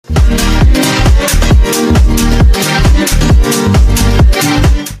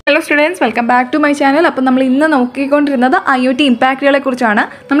Hello students, welcome back to my channel. അപ്പോൾ നമ്മൾ ഇന്ന് നോക്കിക്കൊണ്ടിരുന്നത് IoT ഇമ്പാക്റ്റുകളെ കുറിച്ചാണ്.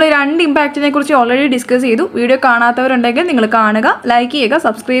 നമ്മൾ രണ്ട് ഇമ്പാക്റ്റിനെ കുറിച്ച് ഓൾറെഡി ഡിസ്കസ് ചെയ്തു. വീഡിയോ കാണാത്തവരുണ്ടെങ്കിൽ നിങ്ങൾ കാണുക, ലൈക്ക് ചെയ്യുക,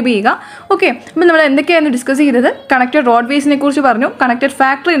 സബ്സ്ക്രൈബ് ചെയ്യുക. ഓക്കെ, അപ്പോൾ നമ്മൾ എന്തൊക്കെയാണ് ഡിസ്കസ് ചെയ്തത്? കണക്റ്റഡ് റോഡ്വേസിനെ കുറിച്ച് പറഞ്ഞു, കണക്റ്റഡ്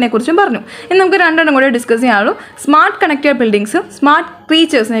ഫാക്ടറിനെ കുറിച്ചും പറഞ്ഞു. ഇനി നമുക്ക് രണ്ടെണ്ണം കൂടെ ഡിസ്കസ് ചെയ്യാനുള്ളൂ. സ്മാർട്ട് കണക്റ്റഡ് ബിൽഡിങ്സും സ്മാർട്ട്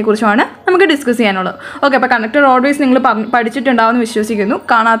ക്രീച്ചേഴ്സിനെ കുറിച്ചുമാണ് നമുക്ക് ഡിസ്കസ് ചെയ്യാനുള്ളത്. ഓക്കെ, അപ്പോൾ കണക്റ്റഡ് റോഡ്വേസ് നിങ്ങൾ പഠിച്ചിട്ടുണ്ടാവുമെന്ന് വിശ്വസിക്കുന്നു.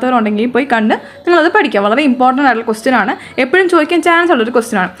 കാണാത്തവരുണ്ടെങ്കിൽ പോയി കണ്ട് നിങ്ങളത് പഠിക്കുക. വളരെ ഇമ്പോർട്ടൻ്റ് ആയിട്ടുള്ള ക്വസ്റ്റ്യൻ ആണ്, എപ്പോഴും ചോദിക്കാൻ ചാൻസ് ഉള്ളൊരു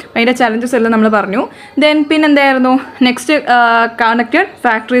ക്വസ്റ്റ്യൻ ആണ്. അതിൻ്റെ ചലഞ്ചസ് എല്ലാം നമ്മൾ പറഞ്ഞു. ദെൻ പിന്നെ എന്തായിരുന്നു, നെക്സ്റ്റ് കണക്റ്റഡ്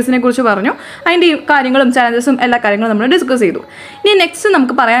ഫാക്ടറീസിനെ കുറിച്ച് പറഞ്ഞു. അതിൻ്റെ കാര്യങ്ങളും ചലഞ്ചസും എല്ലാ കാര്യങ്ങളും നമ്മൾ ഡിസ്കസ് ചെയ്തു. ഇനി നെക്സ്റ്റ്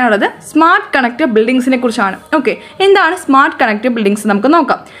നമുക്ക് പറയാനുള്ളത് സ്മാർട്ട് കണക്റ്റഡ് ബിൽഡിങ്സിനെ കുറിച്ചാണ്. ഓക്കെ, എന്താണ് സ്മാർട്ട് കണക്റ്റഡ് ബിൽഡിങ്സ് നമുക്ക്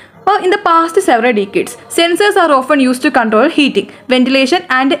നോക്കാം. In the past several decades, sensors are often used to control heating, ventilation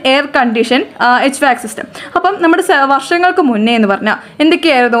and air condition HVAC system. അപ്പം നമ്മുടെ വർഷങ്ങൾക്ക് മുന്നേ എന്ന് പറഞ്ഞാൽ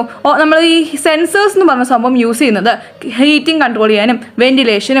എന്തൊക്കെയായിരുന്നു നമ്മൾ ഈ സെൻസേഴ്സ് എന്ന് പറഞ്ഞ സംഭവം യൂസ് ചെയ്യുന്നത്? ഹീറ്റിംഗ് കൺട്രോൾ ചെയ്യാനും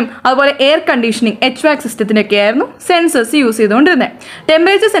വെന്റിലേഷനും അതുപോലെ എയർ കണ്ടീഷനിങ് HVAC സിസ്റ്റത്തിനൊക്കെ ആയിരുന്നു സെൻസേഴ്സ് യൂസ് ചെയ്തുകൊണ്ടിരുന്നത്.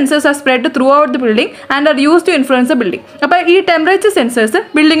 Temperature sensors R spread through out the building and R use to influence the building. അപ്പോൾ ഈ ടെമ്പറേച്ചർ സെൻസേഴ്സ്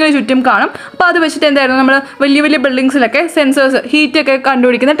ബിൽഡിങ്ങിന് ചുറ്റും കാണും. അപ്പോൾ അത് വെച്ചിട്ട് എന്തായിരുന്നു, നമ്മൾ വലിയ വലിയ ബിൽഡിങ്സിലൊക്കെ സെൻസേഴ്സ് ഹീറ്റൊക്കെ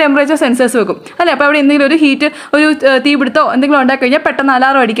കണ്ടുപിടിക്കുന്ന ടെമ്പറേച്ചർ സെൻസേഴ്സ് വെക്കും അല്ലേ. അപ്പോൾ അവിടെ എന്തെങ്കിലും ഒരു ഹീറ്റ്, ഒരു തീപിടുത്തോ എന്തെങ്കിലും ഉണ്ടാക്കി കഴിഞ്ഞാൽ പെട്ടെന്ന്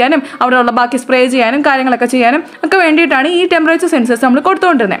അലാറം അടിക്കാനും അവിടെയുള്ള ബാക്കി സ്പ്രേ ചെയ്യാനും കാര്യങ്ങളൊക്കെ ചെയ്യാനും ഒക്കെ വേണ്ടിയിട്ടാണ് ഈ ടെമ്പറേച്ചർ സെൻസേഴ്സ് നമ്മൾ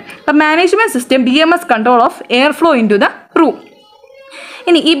കൊടുത്തുകൊണ്ടിരുന്നത്. അപ്പോൾ management system BMS control of air flow in to the room.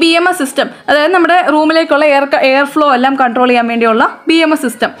 ഇനി ഈ BMS സിസ്റ്റം, അതായത് നമ്മുടെ റൂമിലേക്കുള്ള എയർ ഫ്ലോ എല്ലാം കൺട്രോൾ ചെയ്യാൻ വേണ്ടിയുള്ള BMS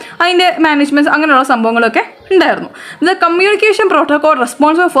സിസ്റ്റം, അതിൻ്റെ മാനേജ്മെൻറ്റ് അങ്ങനെയുള്ള സംഭവങ്ങളൊക്കെ ഉണ്ടായിരുന്നു. The communication protocol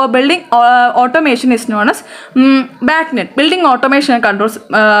responsible for building automation is known as BACnet, building automation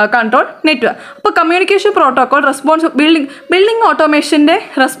control network. അപ്പോൾ കമ്മ്യൂണിക്കേഷൻ പ്രോട്ടോകോൾ ബിൽഡിംഗ് ഓട്ടോമേഷൻ്റെ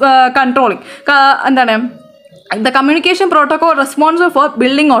കൺട്രോളിങ് എന്താണ്? The communication protocol responsible for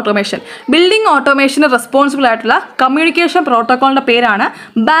building automation. Building ഓട്ടോമേഷന് responsible ആയിട്ടുള്ള communication പ്രോട്ടോക്കോളിൻ്റെ പേരാണ്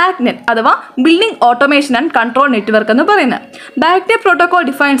BACnet അഥവാ building automation and control network എന്ന് പറയുന്നത്. BACnet protocol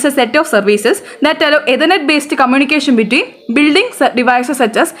defines a set of services that allow Ethernet based communication between building devices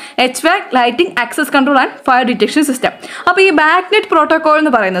such as HVAC, lighting, access control and fire detection system. അപ്പോൾ ഈ BACnet protocol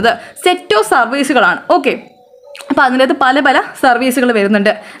എന്ന് പറയുന്നത് set of സർവീസുകളാണ്. Okay, അപ്പോൾ അതിനകത്ത് പല പല സർവീസുകൾ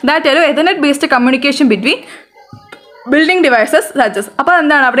വരുന്നുണ്ട്. That allow Ethernet based communication between building devices such as. അപ്പോൾ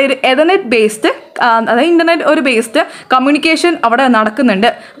എന്താണ്, അവിടെ ഒരു എതർനെറ്റ് ബേസ്ഡ്, അതായത് ഇൻ്റർനെറ്റ് ഒരു ബേസ്ഡ് കമ്മ്യൂണിക്കേഷൻ അവിടെ നടക്കുന്നുണ്ട്.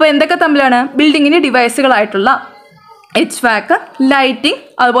 അപ്പോൾ എന്തൊക്കെ തമ്മിലാണ്? ബിൽഡിങ്ങിൻ്റെ ഡിവൈസുകളായിട്ടുള്ള HVAC, ലൈറ്റിംഗ്,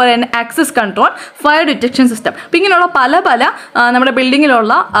 അതുപോലെ തന്നെ access control, fire detection system. അപ്പോൾ ഇങ്ങനെയുള്ള പല പല നമ്മുടെ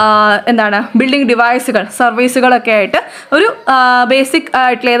ബിൽഡിങ്ങിലുള്ള ബിൽഡിംഗ് ഡിവൈസുകൾ, സർവീസുകളൊക്കെ ആയിട്ട് ഒരു ബേസിക്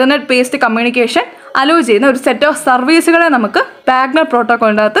ആയിട്ടുള്ള എതർനെറ്റ് ബേസ്ഡ് കമ്മ്യൂണിക്കേഷൻ അലോ ചെയ്യുന്ന ഒരു സെറ്റ് ഓഫ് സർവീസുകളെ നമുക്ക് BACnet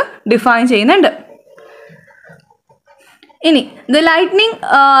പ്രോട്ടോക്കോളിൻ്റെ അകത്ത് ഡിഫൈൻ ചെയ്യുന്നുണ്ട്. ഇനി the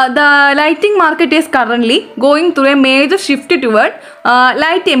lighting market is currently going through a major shift toward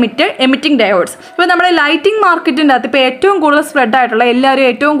light emitting diodes. ഇപ്പോൾ നമ്മുടെ ലൈറ്റിംഗ് മാർക്കറ്റിൻ്റെ അകത്ത് ഇപ്പോൾ ഏറ്റവും കൂടുതൽ സ്പ്രെഡ് ആയിട്ടുള്ള, എല്ലാവരും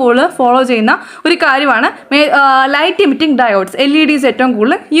ഏറ്റവും കൂടുതൽ ഫോളോ ചെയ്യുന്ന ഒരു കാര്യമാണ് ലൈറ്റ് എമിറ്റിംഗ് ഡയോഡ്സ്. LEDs ഏറ്റവും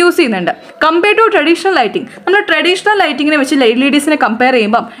കൂടുതൽ യൂസ് ചെയ്യുന്നുണ്ട് കമ്പയർ ടു ട്രഡീഷണൽ ലൈറ്റിംഗ്. നമ്മൾ ട്രഡീഷണൽ ലൈറ്റിങ്ങിനെ വെച്ച് LEDസിനെ കമ്പയർ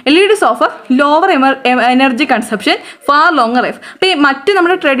ചെയ്യുമ്പം LEDs offer lower energy consumption, far longer life. അപ്പോൾ ഈ മറ്റ്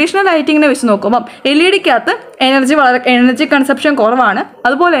നമ്മുടെ ട്രഡീഷണൽ ലൈറ്റിങ്ങിനെ വെച്ച് നോക്കുമ്പം LEDക്കകത്ത് എനർജി കൺസപ്ഷൻ കുറവാണ്,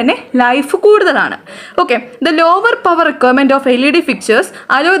 അതുപോലെ തന്നെ ലൈഫ് കൂടുതലാണ്. Okay, the lower power requirement of LED fixtures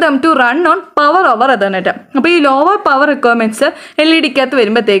allow them to run on power over Ethernet. അപ്പോൾ ഈ ലോവർ പവർ റിക്വയർമെൻറ്റ്സ് LEDക്കകത്ത്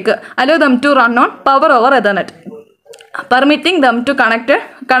വരുമ്പോഴത്തേക്ക് allow them to run on power over Ethernet, permitting them to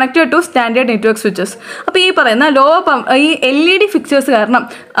connected to standard network switches. അപ്പോൾ ഈ പറയുന്ന ഈ LED fixtures കാരണം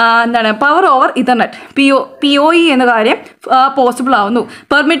power over Ethernet PoE എന്ന കാര്യം പോസിബിൾ ആവുന്നു.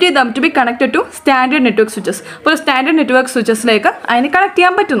 Permit them to be connected to standard network switches. അപ്പോൾ standard network സ്വിച്ചസിലേക്ക് അതിന് കണക്ട്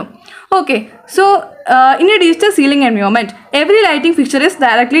ചെയ്യാൻ പറ്റുന്നു. Okay, so in a digital ceiling environment, every lighting fixture is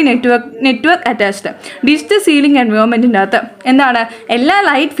directly network attached. Digital ceiling എൻവയോൺമെൻറ്റിൻ്റെ അകത്ത് എന്താണ്, എല്ലാ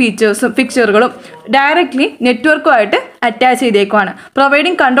light ഫിക്ചറുകളും directly നെറ്റ്വർക്കുമായിട്ട് attach ചെയ്തേക്കുവാണ്.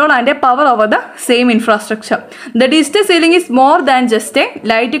 Providing control and power over the same infrastructure. The digital ceiling is more than just A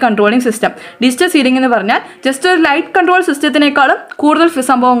light controlling system. Digital ceiling എന്ന് പറഞ്ഞാൽ just ഒരു light control സിസ്റ്റത്തിനേക്കാളും കൂടുതൽ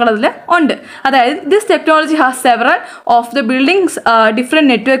സംഭവങ്ങൾ അതിൽ ഉണ്ട്. അതായത് this technology has several of the buildings different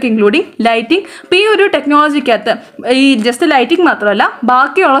network including lighting. അപ്പോൾ ഈ ഒരു ടെക്നോളജിക്കകത്ത് ഈ ജസ്റ്റ് ലൈറ്റിംഗ് മാത്രമല്ല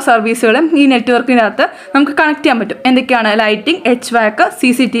ബാക്കിയുള്ള സർവീസുകളും ഈ നെറ്റ്വർക്കിനകത്ത് നമുക്ക് കണക്ട് ചെയ്യാൻ പറ്റും. എന്തൊക്കെയാണ്? Lighting, HVAC,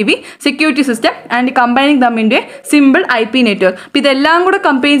 CCTV, security system and combining them in A simple IP network. അപ്പോൾ ഇതെല്ലാം കൂടെ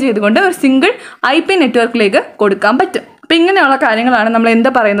കമ്പൈൻ ചെയ്തുകൊണ്ട് ഒരു സിംഗിൾ IP നെറ്റ്വർക്കിലേക്ക് കൊടുക്കാൻ പറ്റും. അപ്പോൾ ഇങ്ങനെയുള്ള കാര്യങ്ങളാണ് നമ്മൾ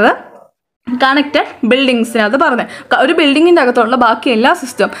എന്താ പറയുന്നത്, കണക്റ്റഡ് ബിൽഡിങ്സിനകത്ത് പറഞ്ഞത് ഒരു ബിൽഡിങ്ങിൻ്റെ അകത്തുള്ള ബാക്കി എല്ലാ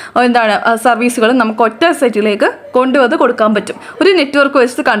സർവീസുകളും നമുക്ക് ഒറ്റ സെറ്റിലേക്ക് കൊണ്ടുവന്ന് കൊടുക്കാൻ പറ്റും, ഒരു നെറ്റ്വർക്ക്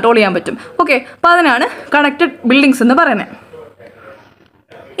വെച്ച് കൺട്രോൾ ചെയ്യാൻ പറ്റും. ഓക്കെ, അപ്പോൾ അതിനാണ് കണക്റ്റഡ് ബിൽഡിങ്സ് എന്ന് പറയുന്നത്.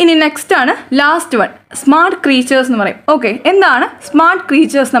 ഇനി നെക്സ്റ്റ് ആണ് ലാസ്റ്റ് വൺ, സ്മാർട്ട് ക്രീച്ചേഴ്സ് എന്ന് പറയും. ഓക്കെ, എന്താണ് സ്മാർട്ട്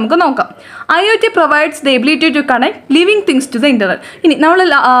ക്രീച്ചേഴ്സ് നമുക്ക് നോക്കാം. IoT provides the ability to connect living things to the internet. ഇനി നമ്മൾ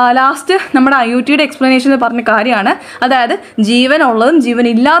ലാസ്റ്റ് നമ്മുടെ IoTയുടെ എക്സ്പ്ലനേഷൻ പറഞ്ഞ കാര്യമാണ്, അതായത് ജീവനുള്ളതും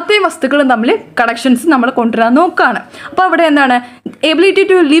ജീവനില്ലാത്തയും വസ്തുക്കളും തമ്മിൽ കണക്ഷൻസ് നമ്മൾ കൊണ്ടുവരാൻ നോക്കുകയാണ്. അപ്പോൾ അവിടെ എന്താണ് ability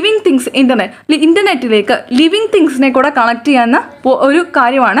to living things ഇൻ്റർനെറ്റിലേക്ക് living തിങ്സിനെ കൂടെ കണക്ട് ചെയ്യാവുന്ന ഒരു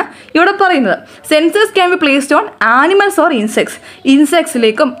കാര്യമാണ് ഇവിടെ പറയുന്നത്. Sensors can be placed on animals or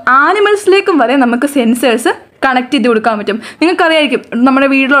ഇൻസെക്ട്സിലേക്കും ആനിമൽസിലേക്കും വരെ നമുക്ക് സെൻസേഴ്സ് കണക്ട് ചെയ്ത് കൊടുക്കാൻ പറ്റും. നിങ്ങൾക്കറിയായിരിക്കും, നമ്മുടെ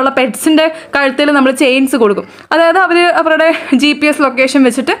വീട്ടിലുള്ള പെറ്റ്സിൻ്റെ കഴുത്തിൽ നമ്മൾ ചെയിൻസ് കൊടുക്കും, അതായത് അവരുടെ GPS ലൊക്കേഷൻ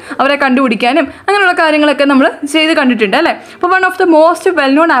വെച്ചിട്ട് അവരെ കണ്ടുപിടിക്കാനും അങ്ങനെയുള്ള കാര്യങ്ങളൊക്കെ നമ്മൾ ചെയ്ത് കണ്ടിട്ടുണ്ട് അല്ലേ. അപ്പോൾ one of the most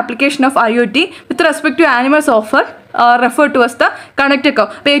well known application of IoT with respect to animals refer to us the connected കൗ.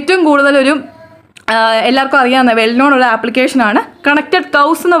 അപ്പോൾ ഏറ്റവും കൂടുതലൊരു എല്ലാവർക്കും അറിയാവുന്ന വെൽ നോൺ ഉള്ള ആപ്ലിക്കേഷനാണ് കണക്റ്റഡ്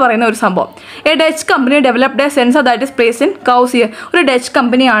കൗസ് എന്ന് പറയുന്ന ഒരു സംഭവം. A Dutch company developed A sensor that is placed in cows year. ഒരു ഡച്ച്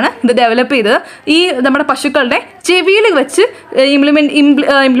കമ്പനിയാണ് ഇത് ഡെവലപ്പ് ചെയ്തത്. ഈ നമ്മുടെ പശുക്കളുടെ ചെവിയിൽ വെച്ച്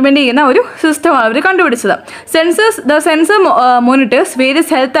ഇംപ്ലിമെൻറ്റ് ചെയ്യുന്ന ഒരു സിസ്റ്റമാണ് അവർ കണ്ടുപിടിച്ചത്. The sensor monitors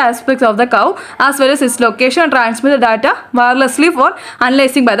various health aspects of the cow as well as its location transmit data wirelessly four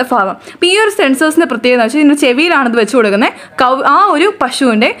analysing by the farmer. അപ്പോൾ ഈ ഒരു സെൻസേഴ്സിൻ്റെ പ്രത്യേകത എന്ന് വെച്ചാൽ ഇതിൻ്റെ ചെവിയിലാണ് ഇത് വെച്ച് കൊടുക്കുന്നത്. ആ ഒരു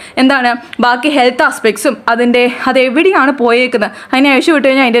പശുവിൻ്റെ ബാക്കി ഹെൽത്ത് ആസ്പെക്ട്സും അതെവിടെയാണ് പോയേക്കുന്നത്, അതിനെ അയച്ചു വിട്ട്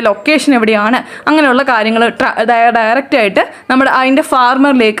കഴിഞ്ഞാൽ അതിൻ്റെ ലൊക്കേഷൻ എവിടെയാണ്, അങ്ങനെയുള്ള കാര്യങ്ങൾ ഡയറക്റ്റായിട്ട് അതിൻ്റെ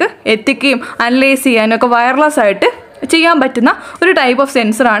ഫാർമറിലേക്ക് എത്തിക്കുകയും അനലൈസ് ചെയ്യാനും ഒക്കെ വയർലെസ് ആയിട്ട് ചെയ്യാൻ പറ്റുന്ന ഒരു ടൈപ്പ് ഓഫ്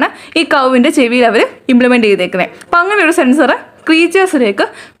സെൻസറാണ് ഈ കൗവിൻ്റെ ചെവിയിൽ അവർ ഇംപ്ലിമെൻറ്റ് ചെയ്തേക്കുന്നത്. അപ്പം അങ്ങനെ ഒരു സെൻസർ ക്രീച്ചേഴ്സിലേക്ക്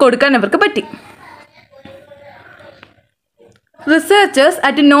കൊടുക്കാൻ അവർക്ക് പറ്റി. Researchers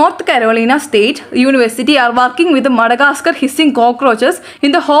at North Carolina State University are working with the Madagascar hissing cockroaches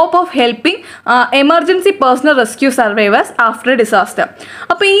in the hope of helping emergency personal rescue survivors after a disaster.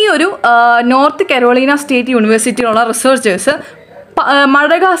 അപ്പോൾ ഈ ഒരു north Carolina state യൂണിവേഴ്സിറ്റിയിലുള്ള researchers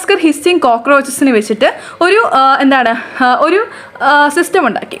Madagascar hissing കോക്രോച്ചസിനെ വെച്ചിട്ട് ഒരു system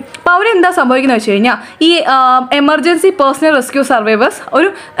ഉണ്ടാക്കി. അപ്പോൾ അവരെന്താ സംഭവിക്കുന്നത് വെച്ച് കഴിഞ്ഞാൽ, ഈ എമർജൻസി പേഴ്സണൽ റെസ്ക്യൂ സർവൈവേഴ്സ്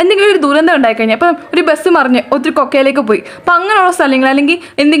എന്തെങ്കിലും ഒരു ദുരന്തം ഉണ്ടായിക്കഴിഞ്ഞാൽ, ഇപ്പം ഒരു ബസ് മറിഞ്ഞ് ഒത്തിരി കൊക്കയിലേക്ക് പോയി, അപ്പോൾ അങ്ങനെയുള്ള സ്ഥലങ്ങൾ അല്ലെങ്കിൽ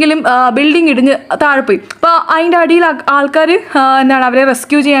എന്തെങ്കിലും ബിൽഡിംഗ് ഇടിഞ്ഞ് താഴെ പോയി, അപ്പോൾ അതിൻ്റെ അടിയിൽ ആൾക്കാർ അവരെ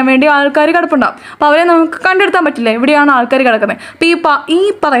റെസ്ക്യൂ ചെയ്യാൻ വേണ്ടി ആൾക്കാർ കിടപ്പുണ്ടാവും. അപ്പോൾ അവരെ നമുക്ക് കണ്ടെടുത്താൻ പറ്റില്ല എവിടെയാണ് ആൾക്കാർ കിടക്കുന്നത്. അപ്പോൾ ഈ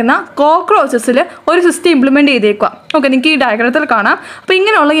പറയുന്ന കോക്രോച്ചസിൽ ഒരു സിസ്റ്റം ഇംപ്ലിമെൻറ്റ് ചെയ്തേക്കുക. ഓക്കെ, നിങ്ങൾക്ക് ഈ ഡയഗ്രത്തിൽ കാണാം. അപ്പോൾ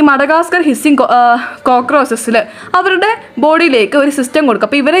ഇങ്ങനെയുള്ള ഈ മഡഗാസ്കർ ഹിസ്സിങ് കോക്രോച്ചസിൽ അവരുടെ ബോഡിയിലേക്ക് ഒരു സിസ്റ്റം കൊടുക്കും.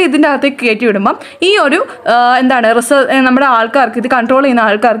 അപ്പോൾ ഇവരെ ഇതിൻ്റെ അകത്തേക്ക് കയറ്റി വിടുമ്പം ഈ ഒരു നമ്മുടെ ആൾക്കാർക്ക്, ഇത് കൺട്രോൾ ചെയ്യുന്ന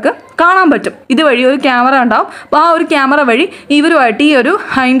ആൾക്കാർക്ക് കാണാൻ പറ്റും. ഇതുവഴി ഒരു ക്യാമറ ഉണ്ടാവും. അപ്പോൾ ആ ഒരു ക്യാമറ വഴി ഇവരുമായിട്ട്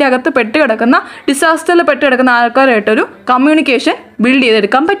അതിൻ്റെ അകത്ത് ഡിസാസ്റ്ററിൽ പെട്ട് കിടക്കുന്ന ആൾക്കാരുമായിട്ടൊരു കമ്മ്യൂണിക്കേഷൻ ബിൽഡ്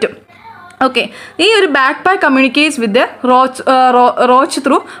ചെയ്തെടുക്കാൻ പറ്റും. ഓക്കെ, ഈ ഒരു back pack communicates with Roach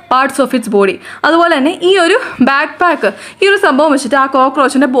through parts of its body. അതുപോലെ തന്നെ ഈ ഒരു ബാക്ക് പാക്ക് ഈ ഒരു സംഭവം വെച്ചിട്ട് ആ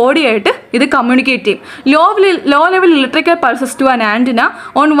കോക്രോച്ചിൻ്റെ ബോഡിയായിട്ട് ഇത് കമ്മ്യൂണിക്കേറ്റ് ചെയ്യും. Low level electrical pulses to an antenna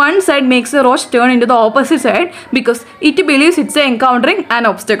on one side makes A Roach turn in to the opposite side because it believes it's എൻകൗണ്ടറിങ് an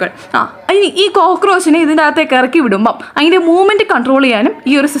obstacle. ഇനി ഈ കോക്രോച്ചിനെ ഇതിൻ്റെ അകത്തേക്ക് ഇറക്കി വിടുമ്പം അതിൻ്റെ മൂവ്മെൻറ്റ് കൺട്രോൾ ചെയ്യാനും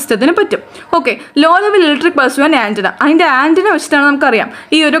ഈ ഒരു സിസ്റ്റത്തിന് പറ്റും. Okay, low level electric pulse to an antenna. അതിൻ്റെ ആൻറ്റിന വെച്ചിട്ടാണ് നമുക്കറിയാം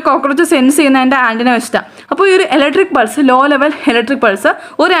ഈ ഒരു കോക്രോച്ച് സെൻസ് ചെയ്യുന്ന എൻ്റെ ആൻറ്റിന വെച്ചിട്ടാണ്. അപ്പോൾ ഈ ഒരു electric pulse, low level electric pulse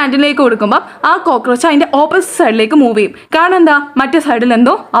ഒരു ആൻറ്റിനയിലേക്ക് കൊടുക്കുമ്പോൾ ആ കോക്രോച്ച് അതിൻ്റെ ഓപ്പോസിറ്റ് സൈഡിലേക്ക് മൂവ് ചെയ്യും. കാരണം എന്താ, മറ്റേ സൈഡിൽ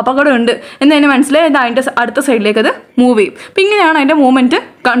എന്തോ അപകടമുണ്ട് എന്നതിന് മനസ്സിലായി അതിൻ്റെ അടുത്ത സൈഡിലേക്ക് അത് മൂവ് ചെയ്യും. അപ്പോൾ ഇങ്ങനെയാണ് അതിൻ്റെ മൂവ്മെൻറ്റ്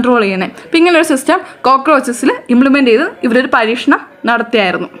കൺട്രോൾ ചെയ്യുന്നത്. അപ്പോൾ ഇങ്ങനൊരു സിസ്റ്റം കോക്രോച്ചസിൽ ഇംപ്ലിമെൻറ്റ് ചെയ്ത് ഇവരൊരു പരീക്ഷണം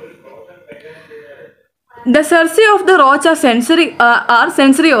നടത്തിയായിരുന്നു. The cerci of the roach are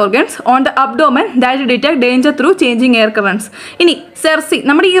sensory organs on the abdomen that detect danger through changing air currents. ഇനി സെർസി,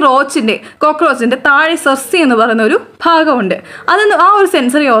 നമ്മുടെ ഈ കോക്രോച്ചിൻ്റെ താഴെ സെർസി എന്ന് പറയുന്ന ഒരു ഭാഗമുണ്ട്. ആ ഒരു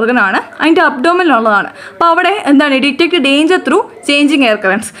സെൻസറി ഓർഗനാണ്, അതിൻ്റെ അബ്ഡോമനിലുള്ളതാണ്. അപ്പോൾ അവിടെ detect danger through changing air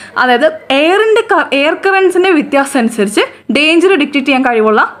currents. അതായത് എയർ കറൻസിൻ്റെ വ്യത്യാസം അനുസരിച്ച് ഡേഞ്ചർ ഡിറ്റക്ട് ചെയ്യാൻ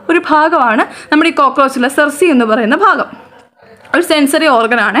കഴിവുള്ള ഒരു ഭാഗമാണ് നമ്മുടെ ഈ കോക്രോച്ചിലെ സെർസി എന്ന് പറയുന്ന ഭാഗം. ഒരു sensory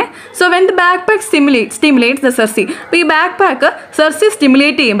ഓർഗനാണ്. So when the back pack stimulates the സെർസി. അപ്പോൾ ഈ ബാക്ക് പാക്ക് സെർസി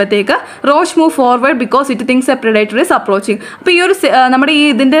സ്റ്റിമുലേറ്റ് ചെയ്യുമ്പോഴത്തേക്ക് Roach move forward because it things A predator is approaching. അപ്പോൾ ഈ ഒരു നമ്മുടെ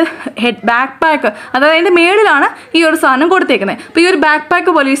ഇതിൻ്റെ ബാക്ക് പാക്ക്, അതായത് അതിൻ്റെ മേളിലാണ് ഈ ഒരു സാധനം കൊടുത്തേക്കുന്നത്. അപ്പോൾ ഈ ഒരു ബാക്ക്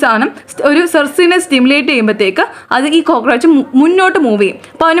പാക്ക് പോലെ ഈ സാധനം ഒരു സെർസിനെ സ്റ്റിമുലേറ്റ് ചെയ്യുമ്പോഴത്തേക്ക് അത് ഈ കോക്രോച്ച് മുന്നോട്ട് മൂവ് ചെയ്യും.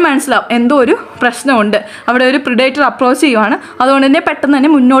 അപ്പോൾ അവന് മനസ്സിലാവും എന്തോ ഒരു പ്രശ്നമുണ്ട്, അവിടെ ഒരു പ്രിഡേറ്റർ അപ്രോച്ച് ചെയ്യുവാണ്, അതുകൊണ്ട് തന്നെ പെട്ടെന്ന്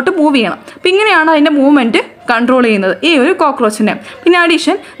തന്നെ മുന്നോട്ട് മൂവ് ചെയ്യണം. അപ്പോൾ ഇങ്ങനെയാണ് അതിൻ്റെ മൂവ്മെൻറ്റ് കൺട്രോൾ ചെയ്യുന്നത് ഈ ഒരു കോക്രോച്ചിനെ. പിന്നെ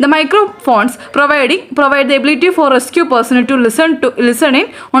addition the microphones provide the ability four rescue person to listening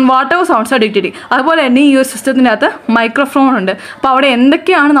on what ever sounds R detected. അതുപോലെ തന്നെ ഈ ഒരു സിസ്റ്റത്തിൻ്റെ അകത്ത് മൈക്രോഫോൺ ഉണ്ട്. അപ്പോൾ അവിടെ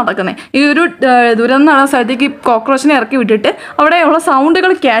എന്തൊക്കെയാണ് നടക്കുന്നത്, ഈ ഒരു ദൂരം നടന്ന സ്ഥലത്തേക്ക് കോക്രോച്ചിനെ ഇറക്കി വിട്ടിട്ട് അവിടെയുള്ള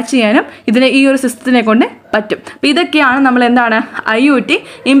സൗണ്ടുകൾ ക്യാച്ച് ചെയ്യാനും ഈ ഒരു സിസ്റ്റത്തിനെ കൊണ്ട് പറ്റും. അപ്പോൾ ഇതൊക്കെയാണ് നമ്മൾ എന്താണ് IoT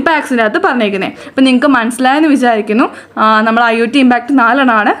ഇമ്പാക്ട്സിൻ്റെ അകത്ത് പറഞ്ഞേക്കുന്നത്. അപ്പോൾ നിങ്ങൾക്ക് മനസ്സിലായെന്ന് വിചാരിക്കുന്നു. നമ്മൾ IoT impact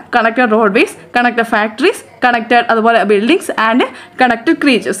 4 connected roadways, connected factories, connected അതുപോലെ ബിൽഡിങ്സ് ആൻഡ് കണക്റ്റഡ്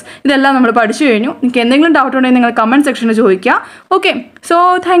ക്രീച്ചേഴ്സ്. ഇതെല്ലാം നമ്മൾ പഠിച്ചു കഴിഞ്ഞു. നിങ്ങൾക്ക് എന്തെങ്കിലും ഡൗട്ട് ഉണ്ടെങ്കിൽ നിങ്ങൾ കമൻറ്റ് സെക്ഷനിൽ ചോദിക്കുക. Okay, so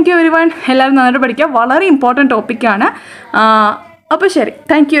thank you every one. എല്ലാവരും നന്നായിട്ട് പഠിക്കുക, വളരെ ഇമ്പോർട്ടൻറ്റ് ടോപ്പിക്കാണ്. അപ്പോൾ ശരി,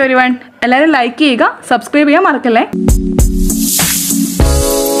 താങ്ക് യു എവരി വൺ. എല്ലാവരും ലൈക്ക് ചെയ്യുക, സബ്സ്ക്രൈബ് ചെയ്യാൻ മറക്കല്ലേ.